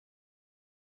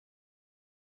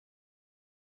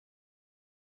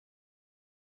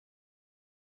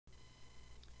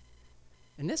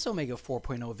In this Omega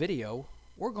 4.0 video,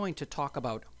 we're going to talk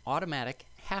about automatic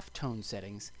halftone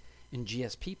settings in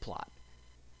GSPPlot.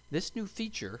 This new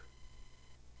feature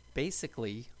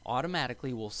basically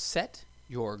automatically will set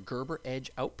your Gerber Edge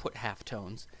output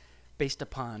halftones based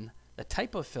upon the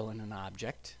type of fill in an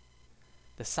object,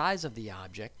 the size of the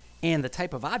object, and the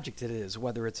type of object it is,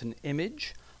 whether it's an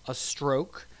image, a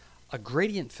stroke, a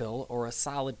gradient fill, or a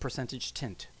solid percentage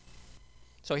tint.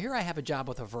 So here I have a job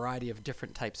with a variety of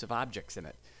different types of objects in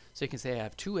it. So you can say I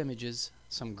have two images,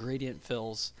 some gradient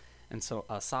fills, and so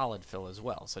a solid fill as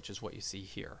well, such as what you see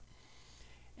here.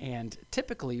 And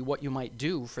typically what you might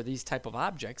do for these type of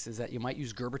objects is that you might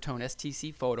use Gerber Tone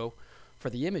STC Photo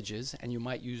for the images, and you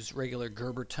might use regular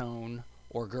Gerber Tone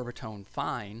or Gerber Tone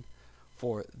Fine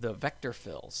for the vector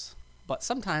fills. But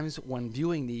sometimes when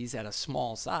viewing these at a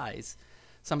small size,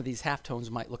 some of these halftones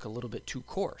might look a little bit too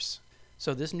coarse.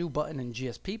 So this new button in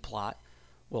GSPPlot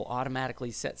will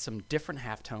automatically set some different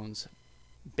halftones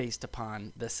based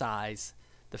upon the size,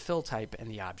 the fill type, and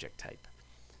the object type.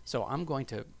 So I'm going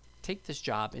to take this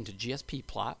job into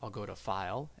GSPPlot. I'll go to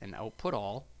File and Output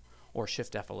All, or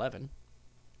Shift F11.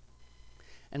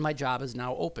 And my job is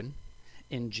now open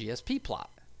in GSPPlot.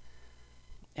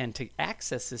 And to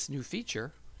access this new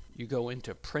feature, you go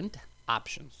into Print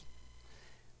Options,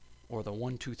 or the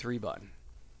 1, 2, 3 button.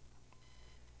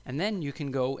 And then you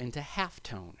can go into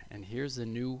halftone. And here's the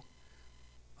new,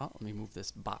 let me move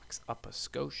this box up a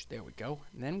skosh. There we go.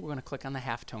 And then we're going to click on the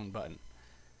halftone button.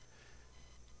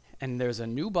 And there's a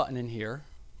new button in here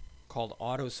called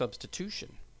Auto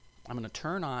Substitution. I'm going to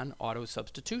turn on Auto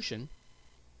Substitution.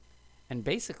 And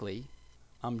basically,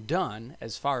 I'm done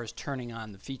as far as turning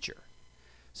on the feature.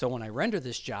 So when I render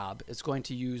this job, it's going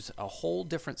to use a whole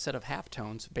different set of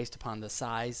halftones based upon the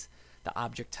size, the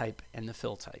object type, and the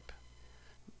fill type.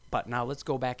 But now let's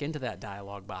go back into that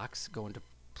dialog box, go into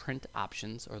Print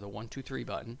Options, or the 1, 2, 3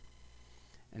 button,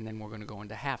 and then we're going to go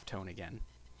into halftone again.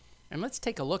 And let's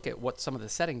take a look at what some of the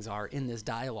settings are in this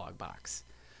dialog box.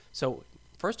 So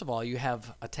first of all, you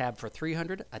have a tab for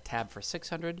 300, a tab for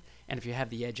 600, and if you have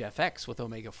the Edge FX with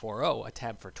Omega 4.0, a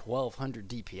tab for 1200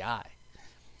 DPI.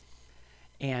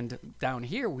 And down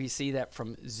here we see that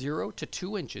from 0 to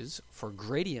 2 inches for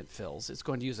gradient fills, it's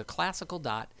going to use a classical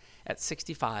dot at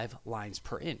 65 lines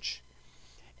per inch.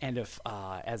 And if,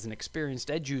 as an experienced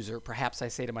Edge user, perhaps I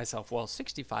say to myself, well,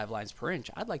 65 lines per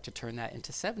inch, I'd like to turn that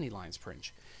into 70 lines per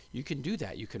inch. You can do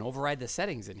that. You can override the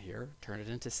settings in here, turn it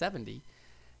into 70,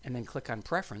 and then click on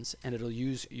Preference, and it'll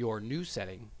use your new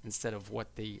setting instead of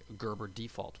what the Gerber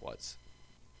default was.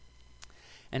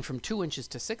 And from 2 inches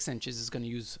to 6 inches is going to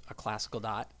use a classical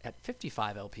dot at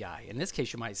 55 LPI. In this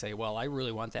case, you might say, well, I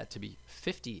really want that to be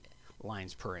 50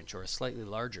 lines per inch, or a slightly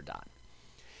larger dot.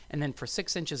 And then for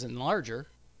 6 inches and larger,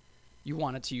 you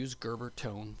want it to use Gerber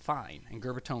Tone Fine. And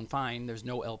Gerber Tone Fine, there's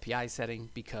no LPI setting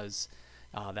because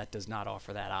that does not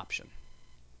offer that option.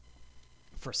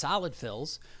 For solid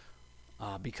fills,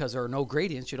 because there are no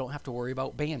gradients, you don't have to worry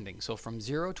about banding. So from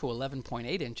 0 to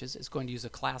 11.8 inches, it's going to use a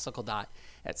classical dot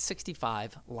at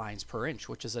 65 lines per inch,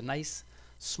 which is a nice,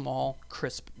 small,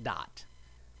 crisp dot.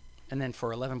 And then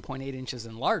for 11.8 inches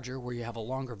and larger, where you have a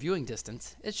longer viewing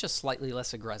distance, it's just slightly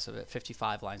less aggressive at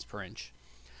 55 lines per inch.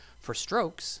 For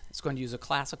strokes, it's going to use a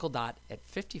classical dot at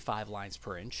 55 lines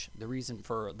per inch. The reason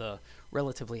for the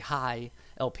relatively high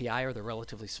LPI, or the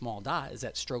relatively small dot, is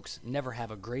that strokes never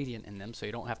have a gradient in them, so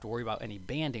you don't have to worry about any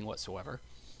banding whatsoever.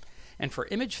 And for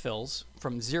image fills,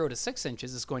 from 0 to 6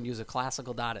 inches, it's going to use a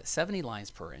classical dot at 70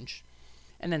 lines per inch.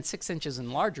 And then 6 inches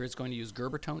and larger, it's going to use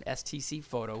Gerber Tone STC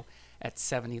Photo at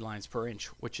 70 lines per inch,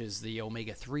 which is the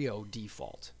Omega 3.0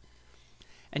 default.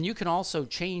 And you can also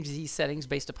change these settings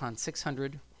based upon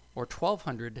 600 or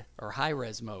 1200 or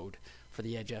high-res mode for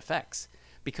the Edge FX.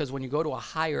 Because when you go to a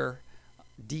higher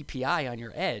DPI on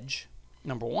your Edge,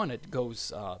 number one, it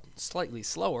goes slightly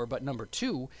slower, but number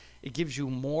two, it gives you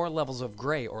more levels of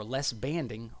gray or less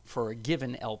banding for a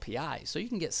given LPI. So you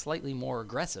can get slightly more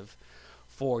aggressive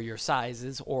for your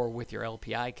sizes or with your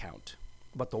LPI count.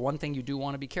 But the one thing you do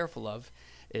want to be careful of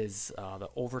is the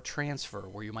over-transfer,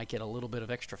 where you might get a little bit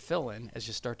of extra fill-in as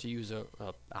you start to use a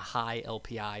high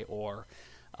LPI or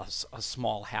a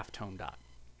small halftone dot.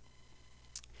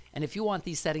 And if you want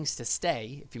these settings to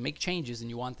stay, if you make changes and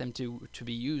you want them to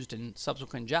be used in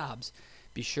subsequent jobs,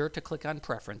 be sure to click on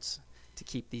Preference to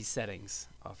keep these settings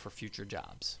for future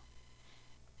jobs.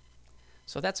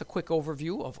 So that's a quick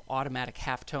overview of automatic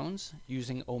halftones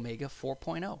using Omega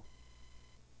 4.0.